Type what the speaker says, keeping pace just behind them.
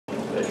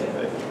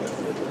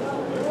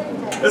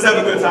Let's have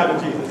a good time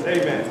in Jesus.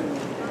 Amen.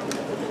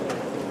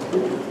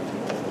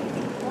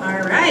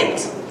 All right.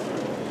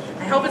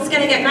 I hope it's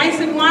going to get nice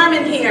and warm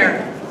in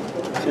here.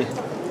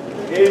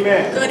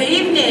 Amen. Good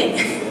evening.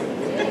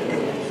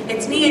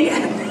 It's me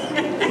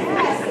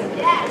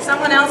again.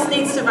 Someone else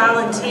needs to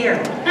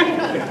volunteer.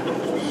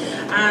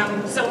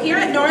 So here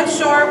at North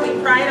Shore,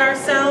 we pride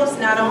ourselves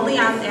not only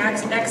on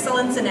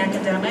excellence in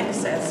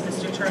academics, as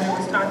Mr. Turner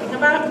was talking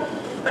about,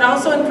 but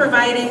also in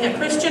providing a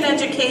Christian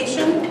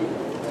education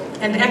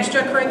and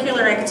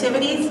extracurricular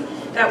activities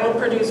that will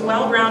produce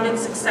well-rounded,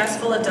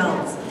 successful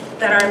adults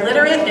that are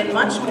literate in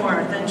much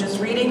more than just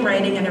reading,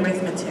 writing, and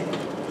arithmetic.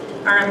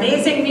 Our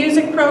amazing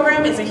music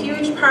program is a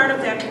huge part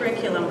of that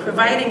curriculum,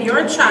 providing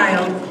your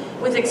child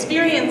with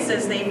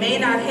experiences they may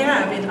not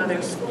have in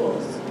other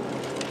schools.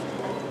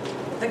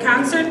 The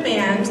concert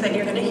band that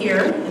you're going to hear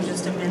in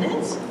just a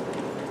minute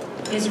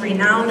is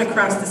renowned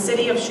across the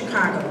city of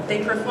Chicago.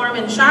 They perform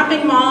in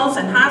shopping malls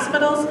and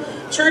hospitals,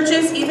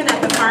 churches, even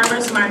at the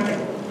farmers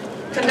market.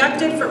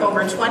 Conducted for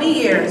over 20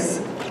 years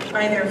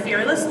by their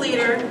fearless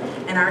leader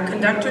and our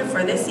conductor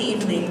for this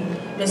evening,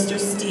 Mr.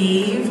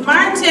 Steve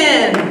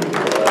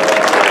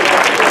Martin.